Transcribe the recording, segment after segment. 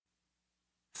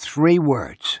3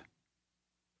 words.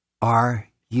 Are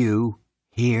you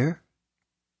here?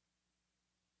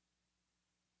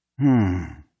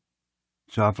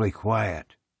 It's awfully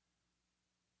quiet.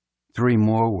 3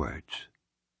 more words.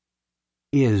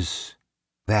 Is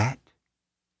that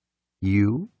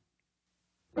you?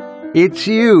 It's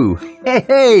you.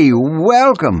 Hey,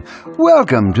 welcome.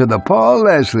 Welcome to the Paul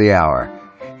Leslie Hour.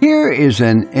 Here is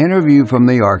an interview from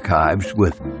the archives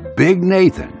with Big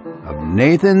Nathan of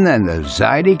Nathan and the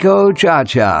Zydeco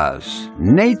Cha-Chas,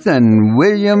 Nathan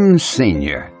Williams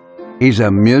Sr. He's a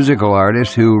musical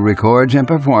artist who records and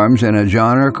performs in a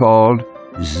genre called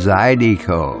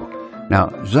Zydeco. Now,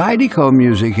 Zydeco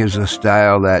music is a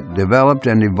style that developed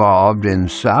and evolved in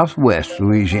southwest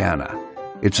Louisiana.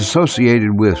 It's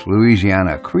associated with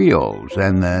Louisiana Creoles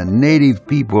and the native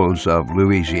peoples of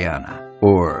Louisiana,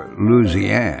 or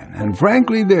Louisiane. And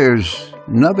frankly, there's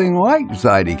nothing like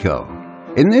Zydeco.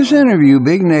 In this interview,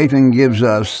 Big Nathan gives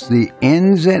us the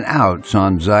ins and outs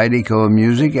on Zydeco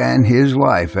music and his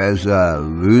life as a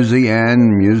Louisiana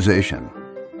musician.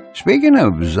 Speaking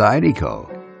of Zydeco,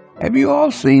 have you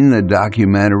all seen the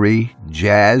documentary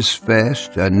Jazz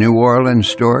Fest, A New Orleans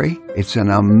Story? It's an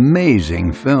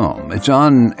amazing film. It's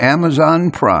on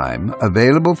Amazon Prime,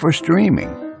 available for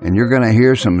streaming. And you're going to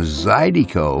hear some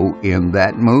Zydeco in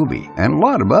that movie, and a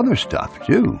lot of other stuff,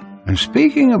 too. And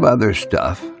speaking of other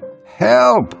stuff,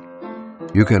 help!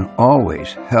 You can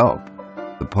always help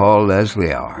the Paul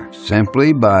Leslie Hour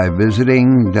simply by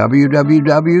visiting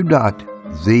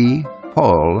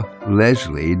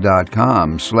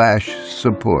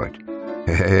www.thepaulleslie.com/support.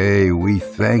 Hey, we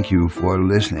thank you for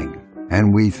listening,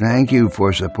 and we thank you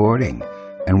for supporting,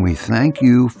 and we thank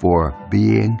you for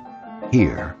being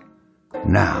here.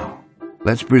 Now,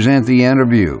 let's present the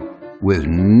interview with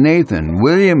Nathan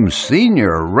Williams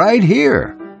Sr. right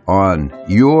here on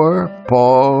Your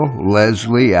Paul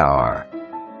Leslie Hour.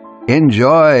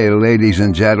 Enjoy, ladies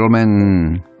and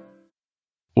gentlemen.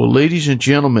 Well, ladies and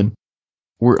gentlemen,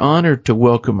 we're honored to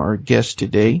welcome our guest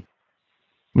today,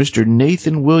 Mr.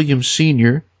 Nathan Williams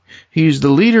Sr. He is the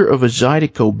leader of a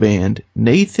Zydeco band,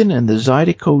 Nathan and the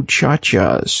Zydeco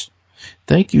Cha-Chas.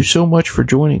 Thank you so much for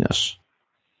joining us.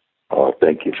 Oh,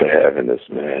 thank you for having us,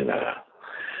 man.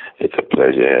 It's a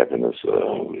pleasure having us.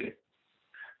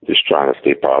 Just trying to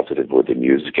stay positive with the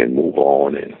music and move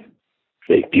on and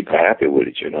make people happy with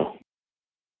it, you know.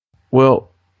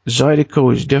 Well, Zydeco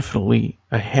is definitely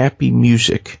a happy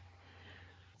music.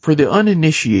 For the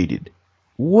uninitiated,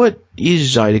 what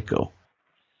is Zydeco?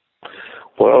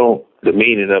 Well, the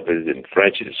meaning of it in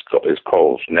French is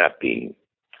called snapping.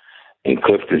 And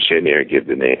Clifton Chenier gave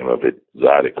the name of it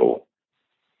Zydeco.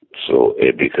 So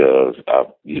because I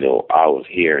was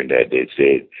hearing that they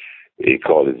said they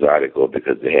called it Zydeco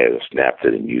because they had a snap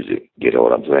to the music. You know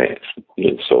what I'm saying?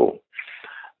 And so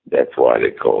that's why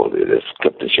they called it. It's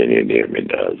Clifton Chenier name in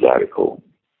Zydeco.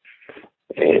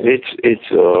 And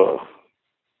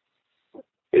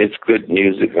it's good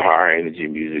music, high energy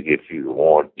music. If you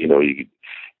want, you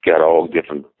got all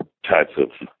different types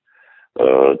of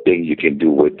things you can do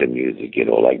with the music.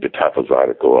 Like the type of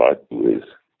Zydeco I do is,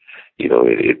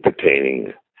 it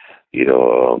pertaining,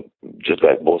 just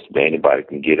like most anybody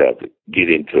can get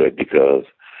into it because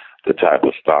the type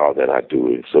of style that I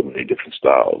do is so many different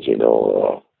styles. It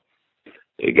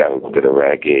got a little bit of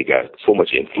reggae, got so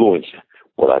much influence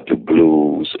when I do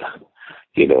blues,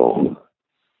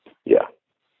 yeah.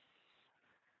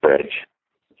 French,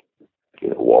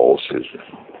 waltzes,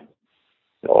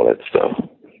 all that stuff.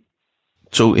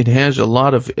 So it has a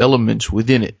lot of elements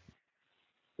within it.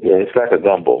 Yeah, it's like a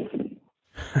gumbo.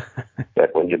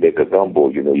 Like when you make a gumbo,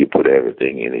 you put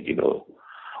everything in it.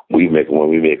 When we make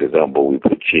a gumbo, we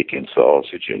put chicken,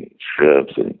 sausage, and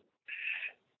shrimps, and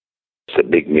it's a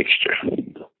big mixture.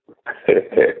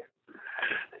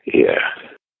 Yeah.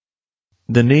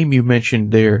 The name you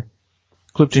mentioned there,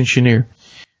 Clifton Chenier,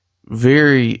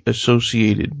 very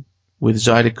associated with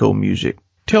Zydeco music.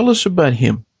 Tell us about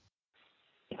him.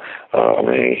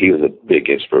 He was a big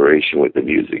inspiration with the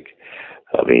music.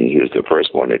 He was the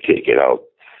first one to take it out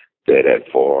that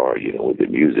far, with the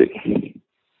music.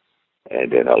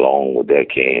 And then along with that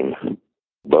came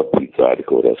Buckwheat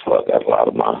Zydeco. That's why I got a lot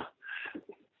of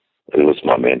it was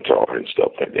my mentor and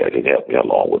stuff like that. It helped me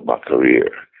along with my career,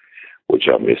 which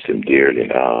I miss him dearly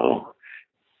now.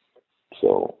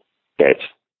 So that's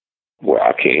where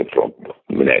I came from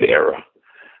in that era.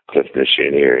 Clifton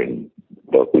Chenier and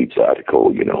Buckwheat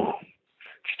Zydeco,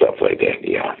 stuff like that,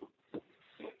 yeah.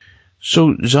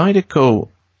 So Zydeco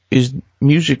is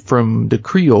music from the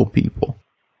Creole people.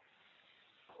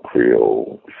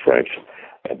 Creole, French.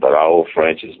 But our old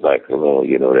French is like,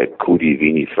 that Coup de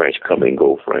Vini French, come and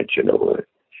go French,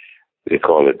 they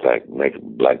call it like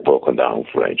black broken down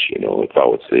French. If I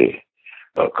would say,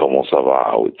 comment ça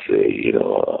va, I would say,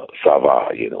 ça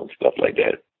va, stuff like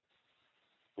that.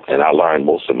 And I learned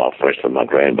most of my French from my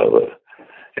grandmother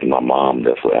and my mom.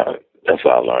 That's how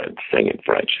I learned singing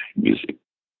French music.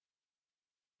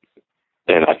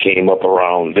 And I came up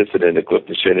around listening to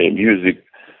Clifton Chenier music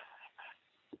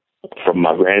from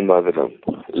my grandmother,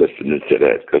 listening to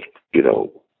that because,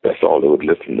 that's all they would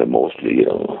listen to mostly,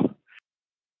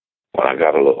 When I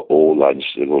got a little old, I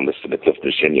used to go listen to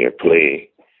Clifton Chenier play,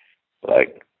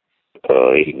 like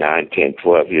 8, 9, 10,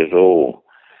 12 years old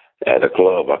at a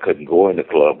club. I couldn't go in the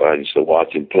club. I used to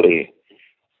watch him play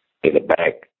in the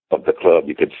back of the club.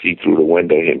 You could see through the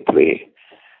window him play,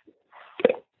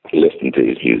 listen to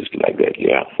his music like that,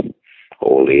 yeah.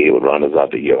 Old lady would run us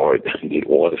out the yard. Didn't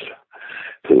want us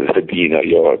to be in our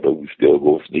yard, but we still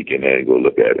go sneak in there and go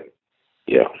look at it.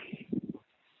 Yeah.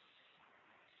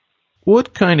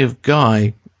 What kind of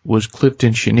guy was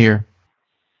Clifton Chenier?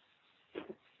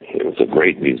 He was a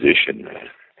great musician, man.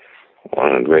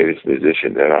 One of the greatest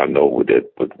musicians that I know with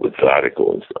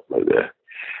Zydeco and stuff like that.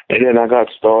 And then I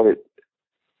got started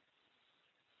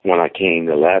when I came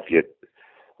to Lafayette.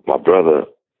 My brother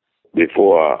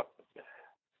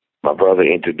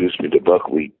introduced me to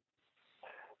buckwheat.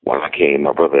 When I came,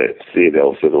 my brother Sid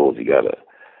El Cidos, he got a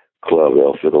club,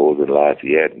 El Cidos in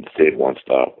Lafayette, and Sid One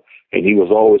Stop. And he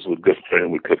was always a good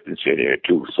friend with Clifton Chenier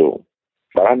too. So,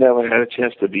 but I never had a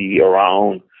chance to be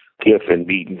around Cliff and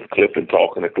meeting Cliff and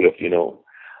talking to Cliff.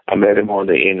 I met him on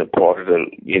the end of part of the,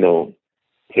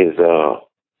 his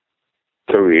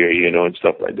career, and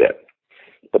stuff like that.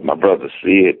 But my brother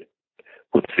Sid,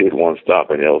 with Sid One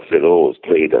Stop and El Cidos,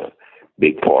 played a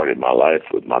big part in my life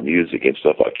with my music and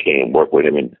stuff. I came work with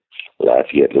him in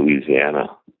Lafayette, Louisiana,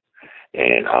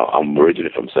 and I'm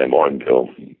originally from St. Martinville.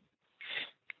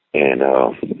 And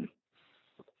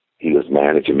he was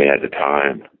managing me at the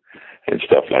time and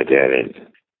stuff like that, and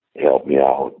helped me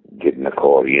out getting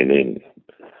accordion and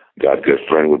got a good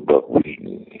friend with buckwheat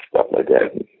and stuff like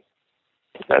that. And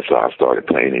that's how I started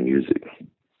playing the music.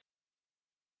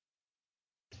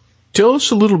 Tell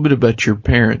us a little bit about your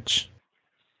parents.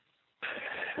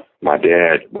 My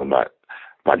dad, when my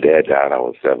dad died, I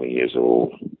was 7 years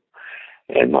old,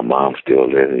 and my mom's still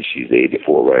living. She's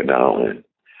 84 right now, and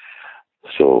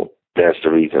so that's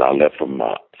the reason I left from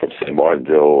St.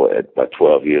 Martinville at about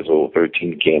 12 years old.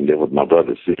 13, came there with my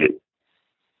brother Sid.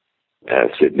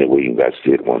 Sitting there waiting, got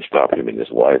Sid One Stop, him and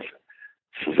his wife,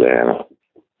 Susanna.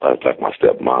 That's like my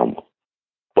stepmom,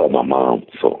 well, my mom.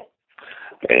 So,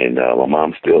 and my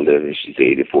mom's still living. She's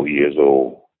 84 years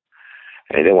old.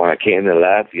 And then when I came to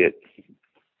Lafayette,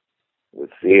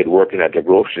 with Sid working at the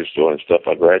grocery store and stuff,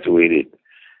 I graduated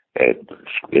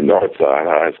in Northside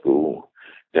High School.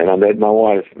 Then I met my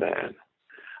wife, man.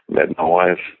 Met my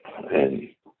wife, and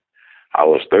I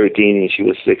was 13 and she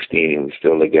was 16, and we're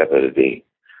still together today.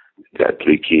 Got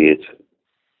 3 kids.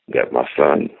 Got my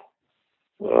son,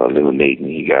 little Nathan.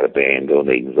 He got a band, though.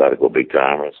 Nathan's got to go big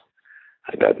timers.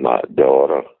 I got my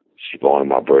daughter. She born on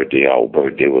my birthday. Our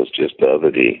birthday was just the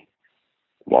other day,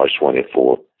 March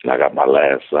 24th. And I got my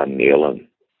last son, Neil.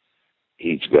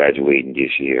 He's graduating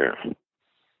this year.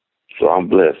 So I'm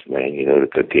blessed, man, to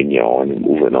continue on and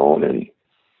moving on.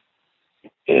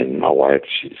 And my wife,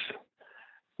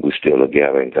 we're still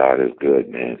together, and God is good,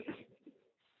 man.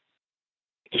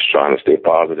 Just trying to stay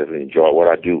positive and enjoy what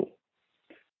I do.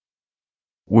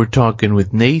 We're talking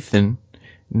with Nathan.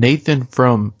 Nathan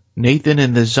from Nathan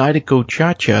and the Zydeco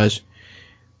Cha-Chas.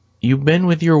 You've been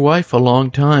with your wife a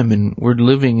long time, and we're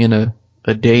living in a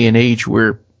day and age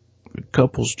where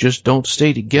couples just don't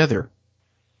stay together.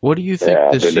 What do you think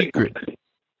the secret?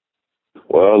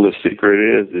 Well, the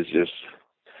secret is just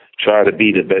try to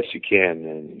be the best you can,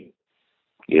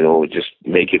 and just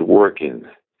make it work. And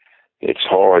it's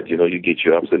hard, you get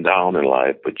your ups and downs in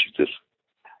life, but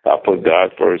I put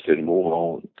God first and move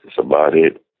on. That's about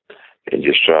it, and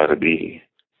just try to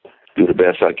do the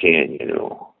best I can,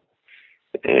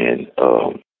 And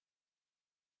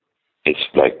it's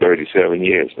like 37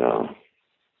 years now.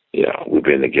 Yeah, we've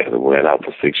been together. We went out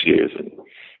for 6 years, and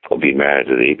gonna be married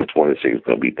to April 26th. It's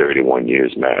gonna be 31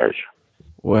 years marriage.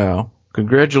 Wow!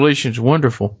 Congratulations,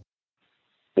 wonderful.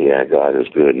 Yeah, God is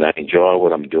good, and I enjoy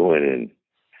what I'm doing, and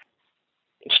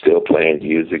still playing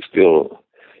music. Still,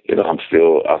 I'm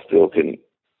still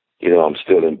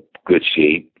in good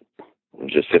shape. I'm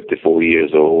just 54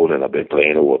 years old, and I've been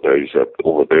playing over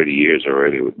 30 years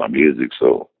already with my music.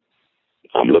 So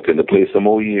I'm looking to play some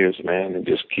more years, man, and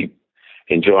just keep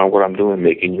enjoying what I'm doing,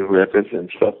 making new records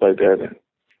and stuff like that,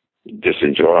 and just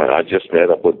enjoying. I just met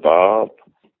up with Bob.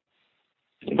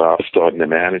 Bob's starting to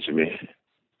manage me.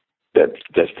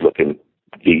 that's looking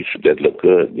decent, that look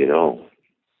good, you know.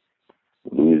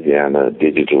 Louisiana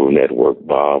Digital Network,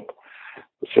 Bob.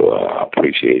 So I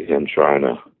appreciate him trying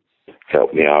to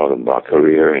help me out in my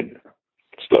career and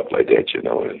stuff like that, you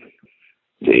know. And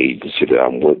the agency that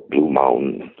I'm with, Blue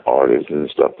Mountain Artists and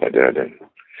stuff like that, and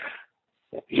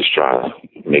just trying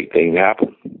to make things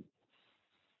happen.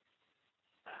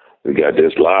 We got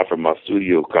this live from my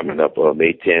studio coming up on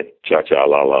May 10th, Cha Cha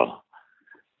La La.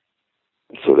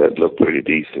 So that looked pretty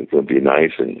decent. It's going to be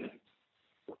nice and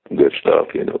good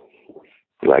stuff, you know.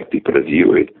 Like people to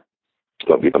view it. It's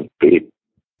going to be big.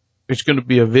 It's going to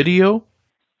be a video?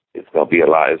 It's going to be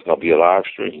a live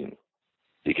stream.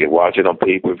 You can watch it on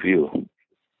pay-per-view.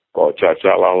 Called Cha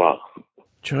Cha La La.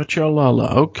 Cha Cha La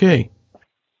La, okay.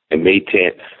 And May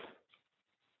 10th,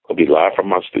 I'll be live from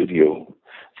my studio.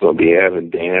 It's going to be having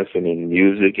dancing and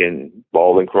music and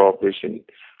ball and crawfish and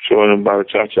showing them about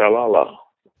Cha Cha La La.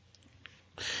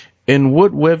 And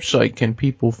what website can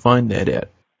people find that at?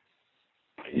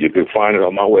 You can find it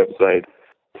on my website,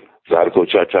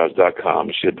 ZydecoChaChas.com.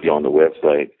 It should be on the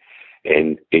website.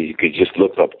 And you could just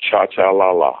look up Cha Cha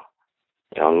La La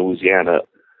on Louisiana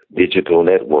Digital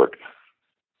Network.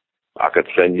 I could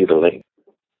send you the link.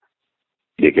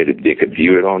 They could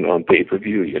view it on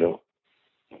pay-per-view, you know.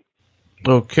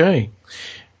 Okay.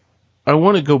 I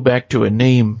want to go back to a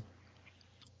name.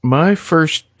 My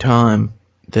first time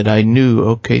that I knew,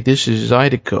 okay, this is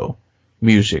Zydeco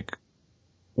music,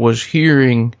 was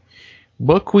hearing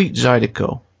Buckwheat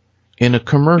Zydeco in a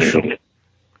commercial.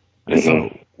 I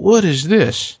thought, what is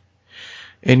this?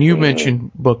 And you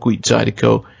mentioned Buckwheat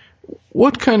Zydeco.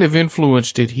 What kind of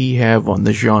influence did he have on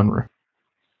the genre?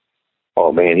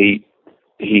 Oh, man,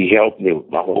 he helped me with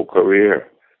my whole career.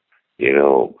 You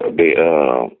know,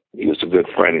 he was a good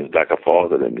friend. He was like a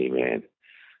father to me, man.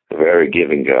 A very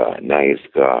giving guy, nice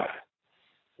guy.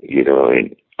 You know,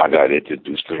 and I got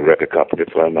introduced to the record company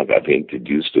for him. I got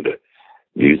introduced to the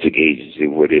music agency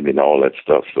with him and all that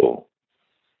stuff. So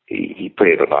he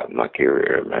played a lot in my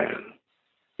career, man.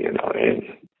 You know, and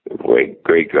great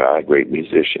guy, great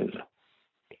musician,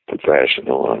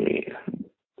 professional. I mean,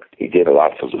 he did a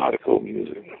lot for Zydeco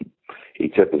music. He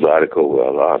took Zydeco in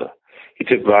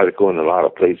a lot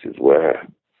of places where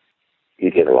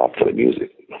he did a lot for the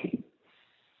music.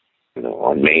 You know,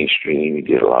 on mainstream, he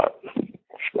did a lot.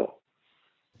 So.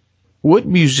 What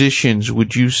musicians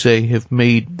would you say have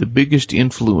made the biggest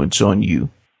influence on you?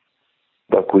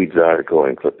 Buckwheat Zydeco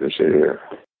and Clifton Chenier.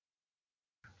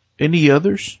 Any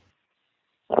others?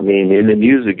 I mean, in the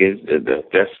music,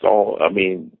 that's all. I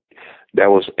mean,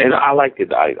 that was, and I liked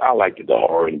it. I liked it, the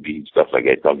R&B stuff like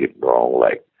that. Don't get me wrong,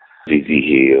 like ZZ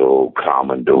Hill,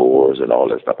 Commodores, and all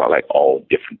that stuff. I like all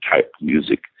different type of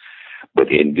music.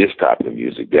 But in this type of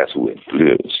music, that's who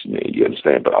influenced me. You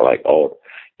understand? But I like all,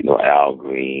 you know, Al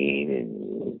Green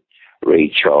and Ray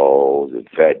Charles and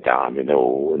Fat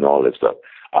Domino and all that stuff.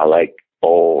 I like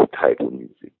all type of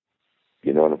music.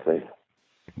 You know what I'm saying?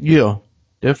 Yeah,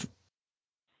 definitely.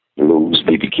 Blues,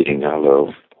 B.B. King, I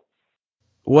love.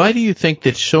 Why do you think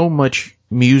that so much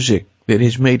music that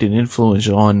has made an influence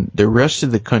on the rest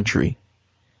of the country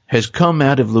has come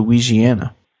out of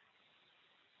Louisiana?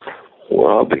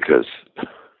 Well, because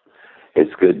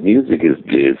it's good music. Is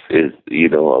you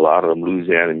know, a lot of them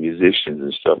Louisiana musicians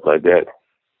and stuff like that,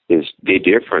 they're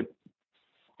different.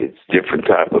 It's different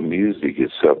type of music.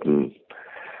 It's something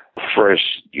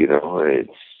fresh, you know.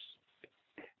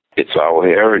 It's our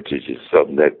heritage. It's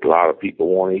something that a lot of people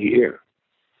want to hear,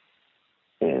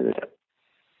 and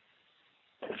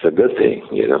it's a good thing,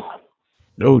 you know.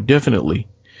 Oh, definitely.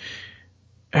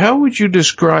 How would you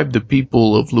describe the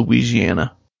people of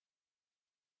Louisiana?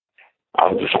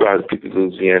 I would describe the people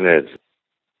of Louisiana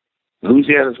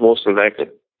is mostly like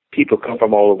people come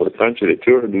from all over the country to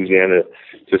tour in Louisiana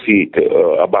to see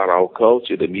about our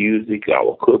culture, the music,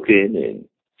 our cooking, and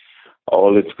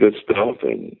all this good stuff,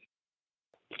 and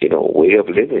you know, way of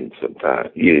living. Sometimes,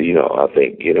 you know, I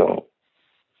think, you know,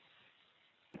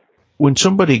 when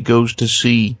somebody goes to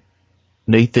see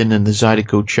Nathan and the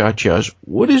Zydeco Cha-Chas,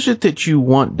 what is it that you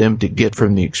want them to get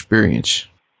from the experience?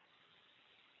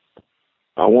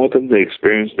 I want them to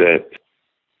experience that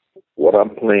what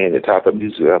I'm playing, the type of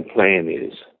music I'm playing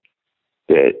is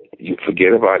that you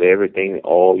forget about everything,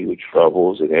 all your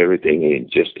troubles and everything,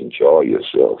 and just enjoy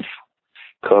yourself.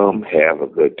 Come have a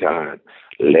good time.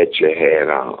 Let your hair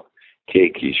down.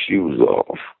 Take your shoes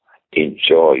off.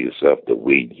 Enjoy yourself the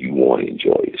way you want to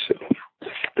enjoy yourself.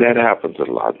 That happens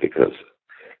a lot because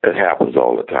it happens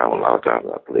all the time. A lot of times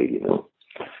I play, you know,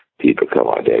 people come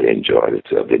out there and enjoy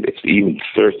themselves. And it's even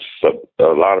a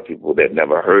lot of people that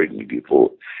never heard me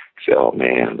before say, oh,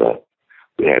 man, look,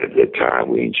 we had a good time.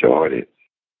 We enjoyed it.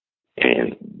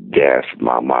 And that's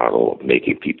my motto,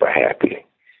 making people happy,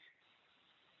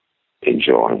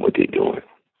 enjoying what they're doing,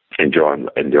 enjoying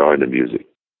the music.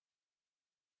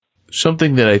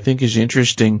 Something that I think is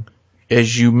interesting,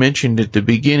 as you mentioned at the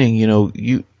beginning,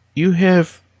 you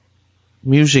have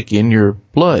music in your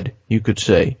blood, you could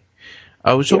say.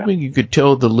 I was hoping you could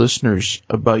tell the listeners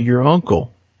about your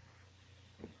uncle,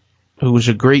 who was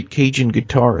a great Cajun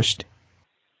guitarist.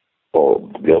 Oh,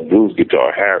 the blues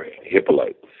guitar, Harry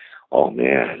Hippolyte. Oh,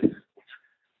 man.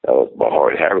 That was my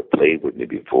heart. Harry played with me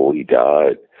before he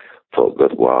died for a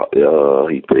good while.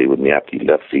 He played with me after he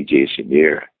left C.J.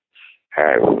 Chenier.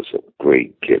 Harry was a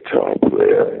great guitar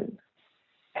player and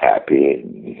happy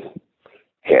and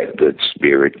had good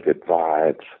spirit, good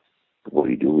vibes. What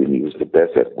he do, and he was the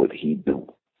best at what he do.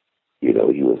 He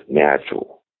was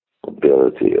natural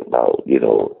ability about, he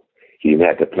didn't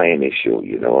have to plan his show,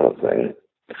 you know what I'm saying?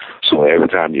 So every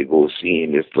time you go see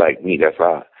him, it's like me. That's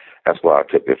why I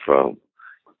took it from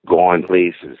going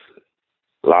places.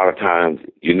 A lot of times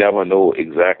you never know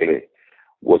exactly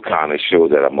what kind of show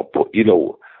that I'm gonna put. You're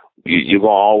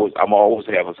gonna I'm always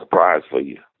have a surprise for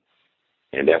you,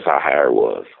 and that's how Harry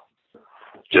was.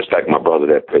 Just like my brother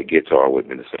that played guitar with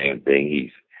me, the same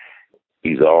thing.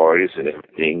 He's an artist and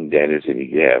everything, Dennis, and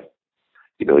he have,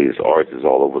 he's artists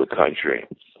all over the country,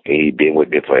 and he's been with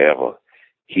me forever.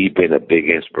 He's been a big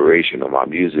inspiration of my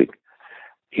music.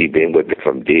 He's been with me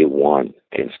from day one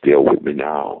and still with me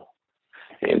now.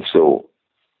 And so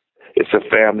it's a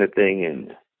family thing,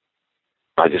 and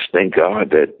I just thank God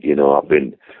that, I've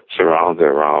been surrounded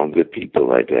around good people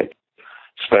like that.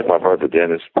 Just like my brother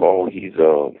Dennis Paul,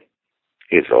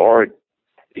 his art,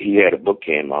 he had a book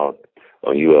came out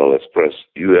on UL Express,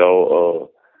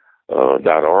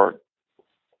 .org.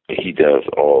 He does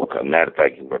all, matter of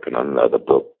fact, he's working on another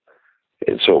book.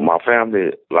 And so my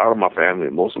family,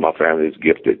 most of my family is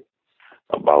gifted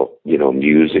about,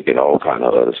 music and all kind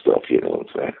of other stuff, you know what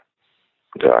I'm saying?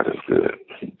 God is good.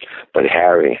 But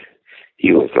Harry,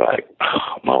 he was like,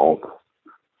 my uncle.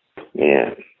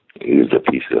 Man, he was a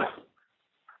piece of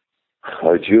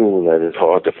a jewel that is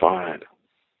hard to find.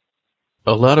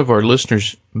 A lot of our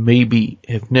listeners maybe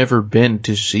have never been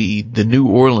to see the New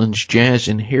Orleans Jazz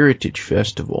and Heritage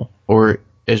Festival, or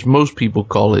as most people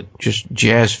call it, just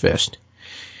Jazz Fest.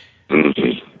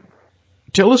 Mm-hmm.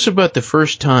 Tell us about the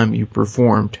first time you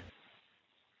performed.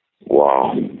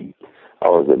 Wow. I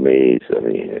was amazed. I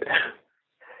mean,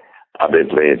 I've been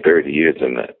playing 30 years,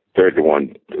 and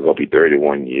 31, it's going to be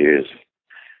 31 years,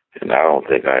 and I don't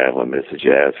think I ever missed a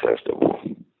jazz festival.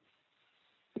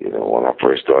 When I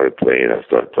first started playing,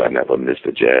 I never missed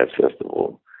a jazz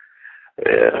festival,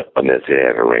 unless it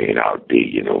had a rain out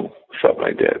day, something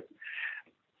like that.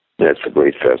 That's a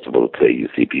great festival to play. You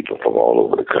see people from all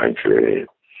over the country,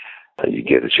 and you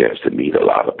get a chance to meet a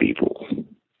lot of people.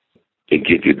 It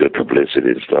gives you good publicity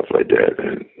and stuff like that,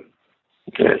 and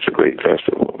it's a great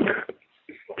festival, man.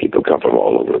 People come from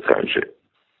all over the country to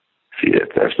see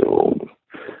that festival.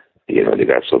 They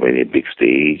got so many big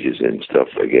stages and stuff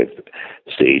like that.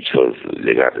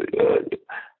 They got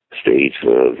stage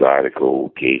for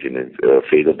Zydeco, Cajun, and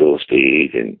Fayetteville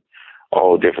stage, and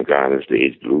all different kinds of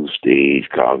stage, blues stage,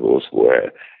 Congo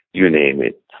Square, you name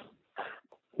it,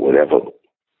 whatever.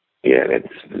 Yeah,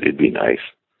 it'd be nice.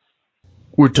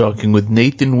 We're talking with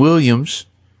Nathan Williams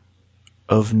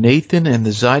of Nathan and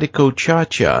the Zydeco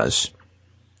Cha-Chas.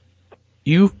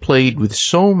 You've played with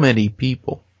so many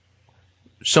people.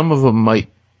 Some of them might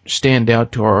stand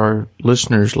out to our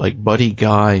listeners like Buddy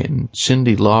Guy and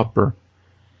Cyndi Lauper.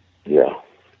 Yeah.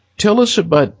 Tell us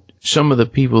about some of the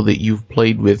people that you've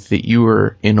played with that you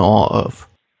were in awe of.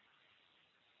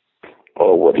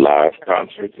 Oh, with live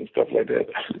concerts and stuff like that.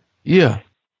 Yeah.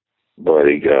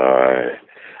 Buddy Guy.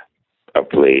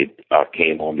 I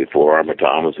came on before Irma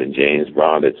Thomas and James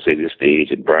Brown at City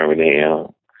Stage in Birmingham.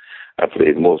 I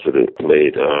played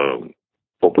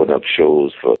open up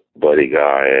shows for Buddy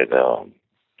Guy at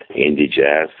Indie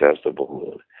Jazz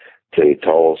Festival, played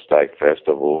Tall Stack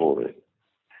Festival, and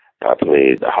I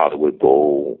played the Hollywood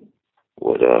Bowl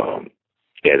with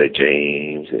Etta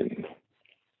James, and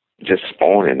just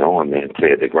on and on, man.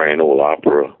 Played the Grand Ole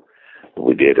Opera.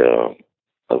 We did a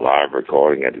live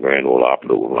recording at the Grand Ole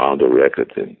Opera with Rondo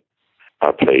Records, and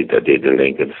I did the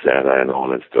Lincoln Center and all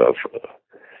that stuff,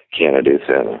 Kennedy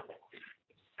Center.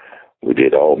 We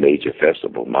did all major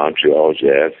festivals, Montreal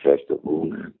Jazz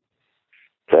Festival,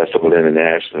 Festival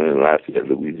International in Lafayette,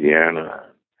 Louisiana,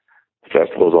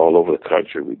 festivals all over the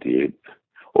country we did,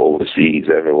 overseas,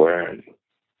 everywhere. And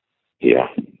yeah.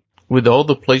 With all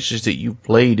the places that you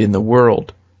played in the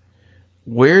world,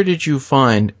 where did you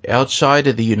find, outside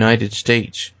of the United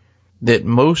States, that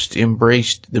most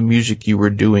embraced the music you were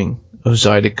doing of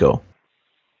Zydeco?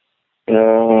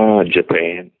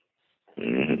 Japan.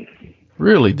 Mm.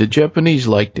 Really? The Japanese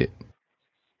liked it?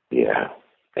 Yeah.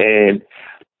 And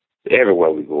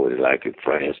everywhere we go, they like it.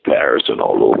 France, Paris, and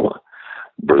all over.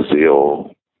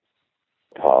 Brazil,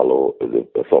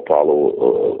 Sao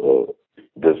Paulo,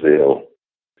 Brazil.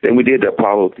 Then we did the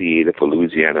Apollo Theater for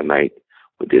Louisiana Night.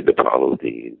 We did the Apollo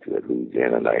Theater at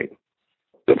Louisiana Night.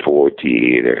 The Ford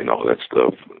Theater and all that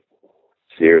stuff.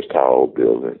 Sears Tower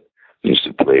building. Used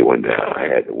to play when I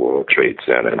had the World Trade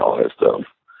Center and all that stuff.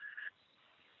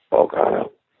 All kind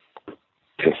of,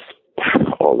 just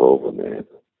all over, man.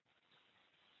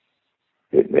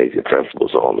 It major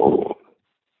festivals all over.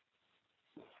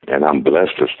 And I'm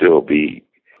blessed to still be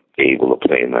able to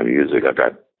play my music. I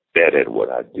got better at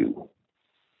what I do.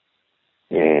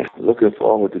 And looking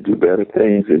forward to do better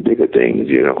things and bigger things,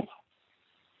 you know.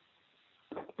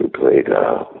 We played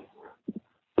a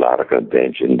lot of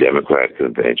convention, Democratic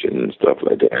convention and stuff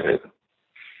like that. And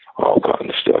all kind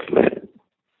of stuff, man.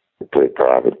 We played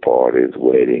private parties,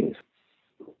 weddings,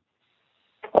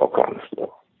 all kind of stuff.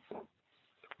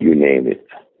 You name it.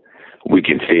 We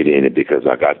can fit in it because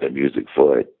I got the music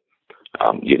for it.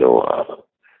 I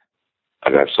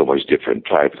got so much different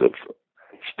types of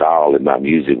style in my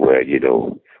music where, you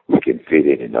know, we can fit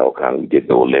in and all kind of. We did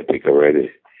the Olympic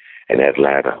already in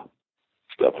Atlanta,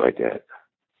 stuff like that.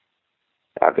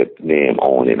 I could name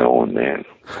on and on, man.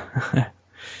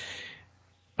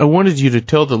 I wanted you to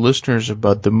tell the listeners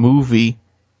about the movie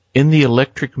In the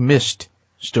Electric Mist,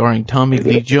 starring Tommy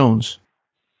Lee Jones.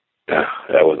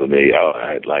 That was amazing.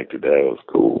 I liked it. That was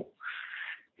cool.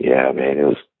 Yeah, man, it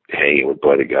was hanging with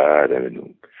Buddy God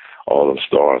and all them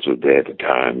stars were there at the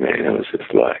time, man. It was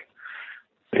just like,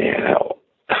 man,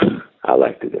 I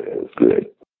liked it. It was good.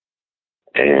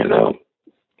 And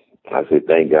I said,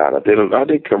 thank God. I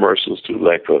did commercials too,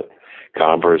 like for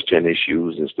Converse tennis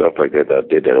shoes and stuff like that. I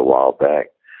did that a while back,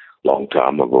 long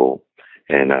time ago.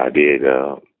 And I did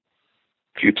a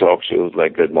few talk shows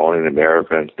like Good Morning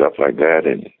America and stuff like that,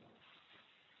 and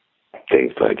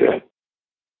things like that.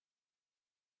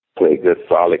 Played good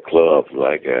solid clubs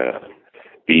like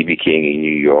B.B. King in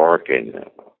New York and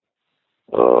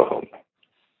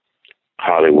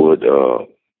Hollywood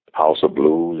House of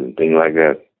Blues and things like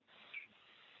that.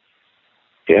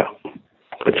 Yeah,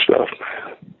 good stuff.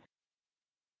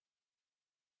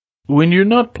 When you're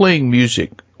not playing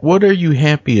music, what are you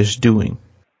happiest doing?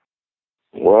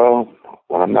 Well,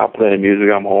 when I'm not playing music,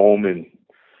 I'm home and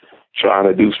trying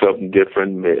to do something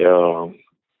different.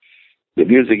 The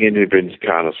music industry is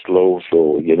kind of slow,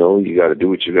 so, you know, you got to do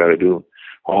what you got to do.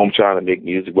 Home trying to make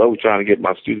music. Well, we're trying to get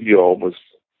my studio almost.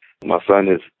 My son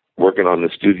is working on the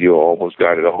studio, almost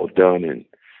got it all done and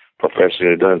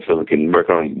professionally done, so we can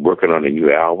working on a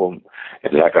new album.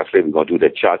 And like I said, we're going to do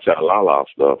that Cha-Cha La-La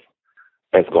stuff.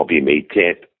 That's going to be May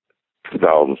 10th,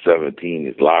 2017.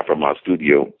 It's live from my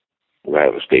studio. We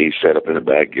have a stage set up in the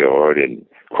backyard and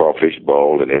crawfish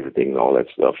bowl and everything and all that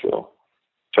stuff. So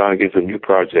trying to get some new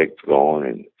projects going.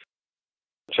 And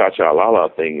Cha-Cha La-La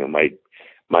thing, it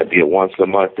might be a once a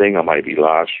month thing. I might be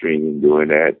live streaming doing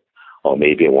that, or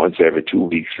maybe once every 2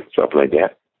 weeks, something like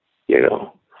that, you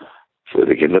know. So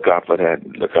they can look out for that,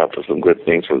 look out for some good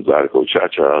things from Zydeco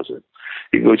Cha-Chas. You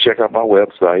can go check out my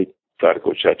website,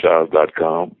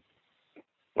 ZydecoChachas.com.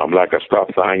 I'm like a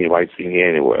stop sign you might see me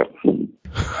anywhere.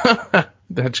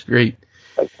 That's great.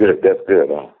 That's good,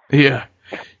 huh? Yeah.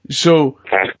 So,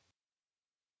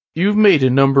 you've made a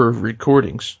number of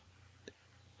recordings.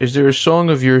 Is there a song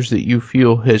of yours that you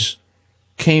feel has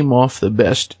came off the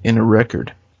best in a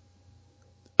record?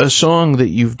 A song that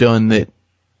you've done that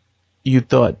you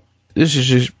thought, this is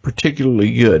just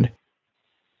particularly good?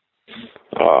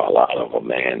 A lot of them,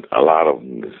 man. A lot of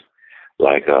them is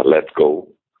like Let's Go,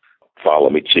 Follow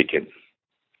Me Chicken.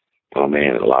 Oh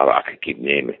man, a lot of, I could keep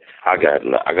naming. I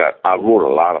wrote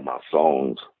a lot of my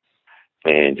songs,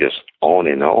 and just on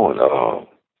and on.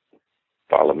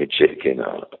 Follow Me Chicken,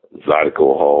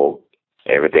 Zydeco Hog,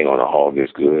 Everything on a Hog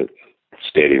is Good,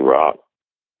 Steady Rock,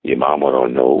 Your Mama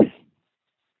Don't Know,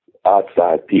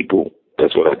 Outside People.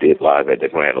 That's what I did live at the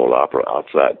Grand Ole Opera,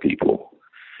 Outside People.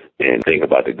 And Think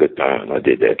About the Good Time. I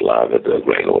did that live at the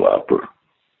Grand Ole Opera.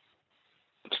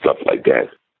 Stuff like that.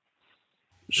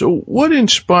 So what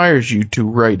inspires you to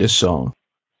write a song?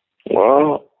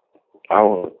 Well,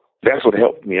 that's what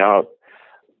helped me out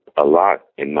a lot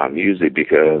in my music,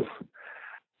 because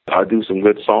I do some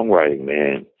good songwriting,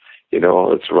 man. You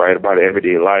know, it's right about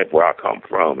everyday life where I come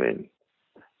from, and,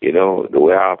 you know, the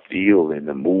way I feel and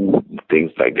the mood and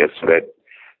things like that. So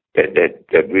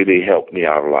that really helped me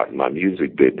out a lot in my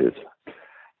music business.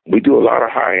 We do a lot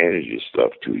of high energy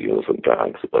stuff too,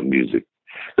 sometimes music.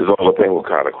 There's all the thing what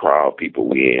kind of crowd people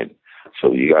we in.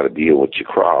 So you got to deal with your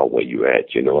crowd where you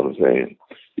at, you know what I'm saying?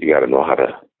 You got to know how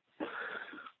to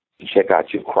check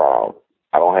out your crowd.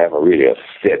 I don't have really a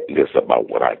set list about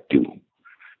what I do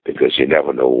because you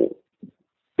never know.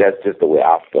 That's just the way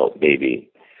I felt, maybe.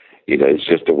 It's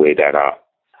just the way that I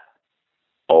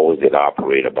always did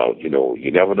operate about, you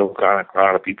never know what kind of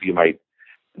crowd of people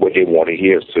what they want to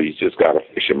hear. So you just got to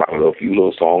fish them out. A few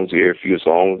little songs here, a few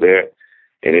songs there.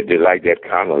 And if they like that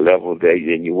kind of level there,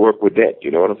 then you work with that.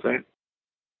 You know what I'm saying?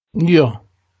 Yeah.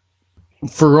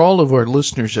 For all of our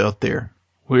listeners out there,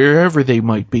 wherever they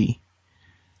might be,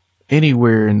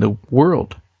 anywhere in the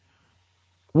world,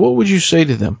 what would you say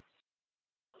to them?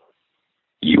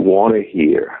 You want to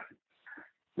hear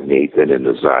Nathan and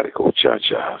the Zydeco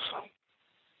Cha-Chas.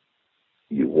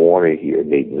 You want to hear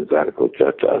Nathan and the Zydeco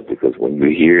Cha-Chas because when you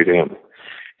hear them,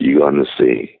 you're going to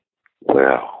say,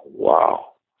 well,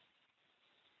 wow,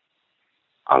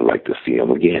 I'd like to see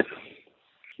them again.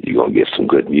 You're going to get some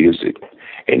good music.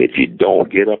 And if you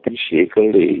don't get up and shake a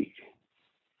leg,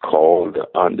 call the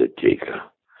Undertaker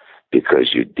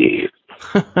because you're dead.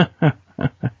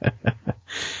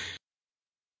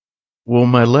 Well,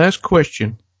 my last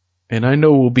question, and I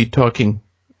know we'll be talking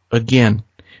again,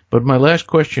 but my last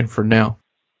question for now.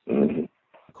 Mm-hmm.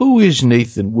 Who is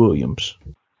Nathan Williams?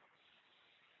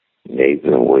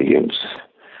 Nathan Williams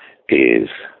is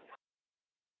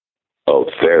a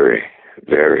very,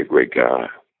 very great guy.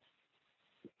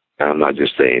 I'm not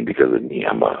just saying because of me.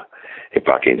 If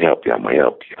I can help you, I'm gonna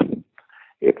help you.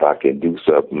 If I can do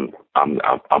something, I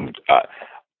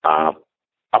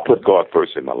put God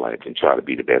first in my life and try to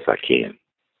be the best I can.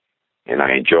 And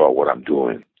I enjoy what I'm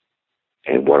doing.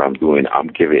 And what I'm doing, I'm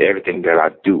giving everything that I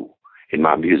do in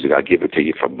my music. I give it to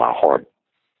you from my heart.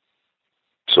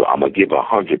 So I'm gonna give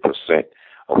 100%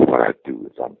 of what I do.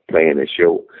 If I'm playing a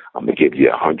show, I'm gonna give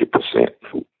you 100%.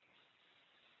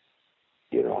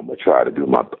 I'm going to try to do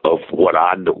of what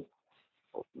I know,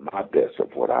 my best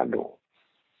of what I know.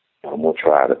 I'm going to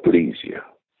try to please you.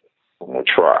 I'm going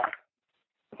to try.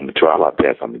 I'm going to try my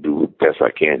best. I'm going to do the best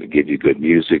I can to give you good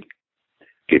music,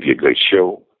 give you a good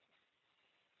show,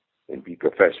 and be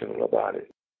professional about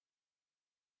it.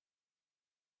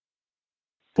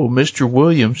 Well, Mr.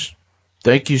 Williams,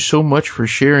 thank you so much for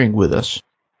sharing with us.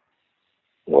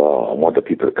 Well, I want the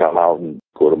people to come out and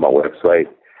go to my website.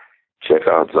 Check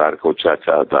out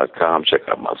ZydecoChaCha.com. Check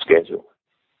out my schedule.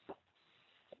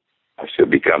 I should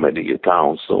be coming to your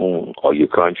town soon, or your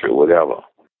country, whatever.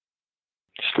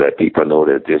 Just let people know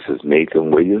that this is Nathan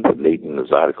Williams of Nathan the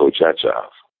Zydeco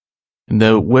Cha-Chas. And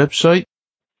the website?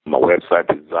 My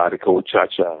website is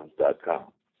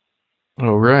ZydecoChaCha.com.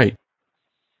 All right.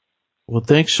 Well,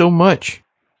 thanks so much.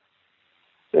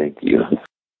 Thank you.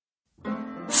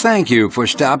 Thank you for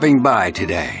stopping by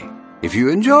today. If you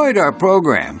enjoyed our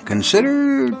program,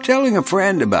 consider telling a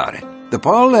friend about it. The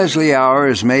Paul Leslie Hour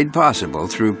is made possible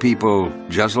through people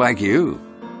just like you.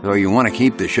 So you want to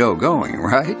keep the show going,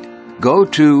 right? Go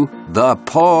to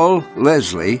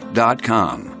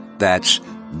thepaulleslie.com. That's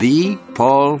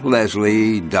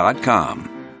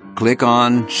thepaulleslie.com. Click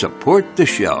on Support the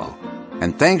Show.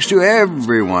 And thanks to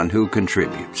everyone who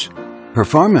contributes.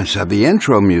 Performance of the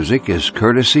intro music is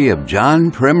courtesy of John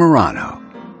Primorano,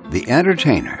 the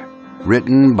entertainer.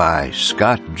 Written by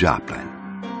Scott Joplin.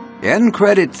 End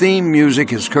credit theme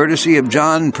music is courtesy of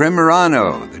John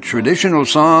Primorano, the traditional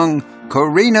song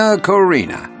Corina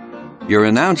Corina. Your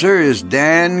announcer is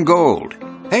Dan Gold.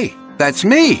 Hey, that's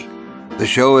me. The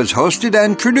show is hosted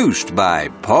and produced by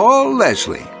Paul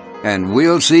Leslie. And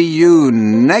we'll see you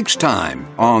next time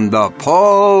on the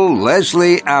Paul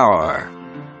Leslie Hour.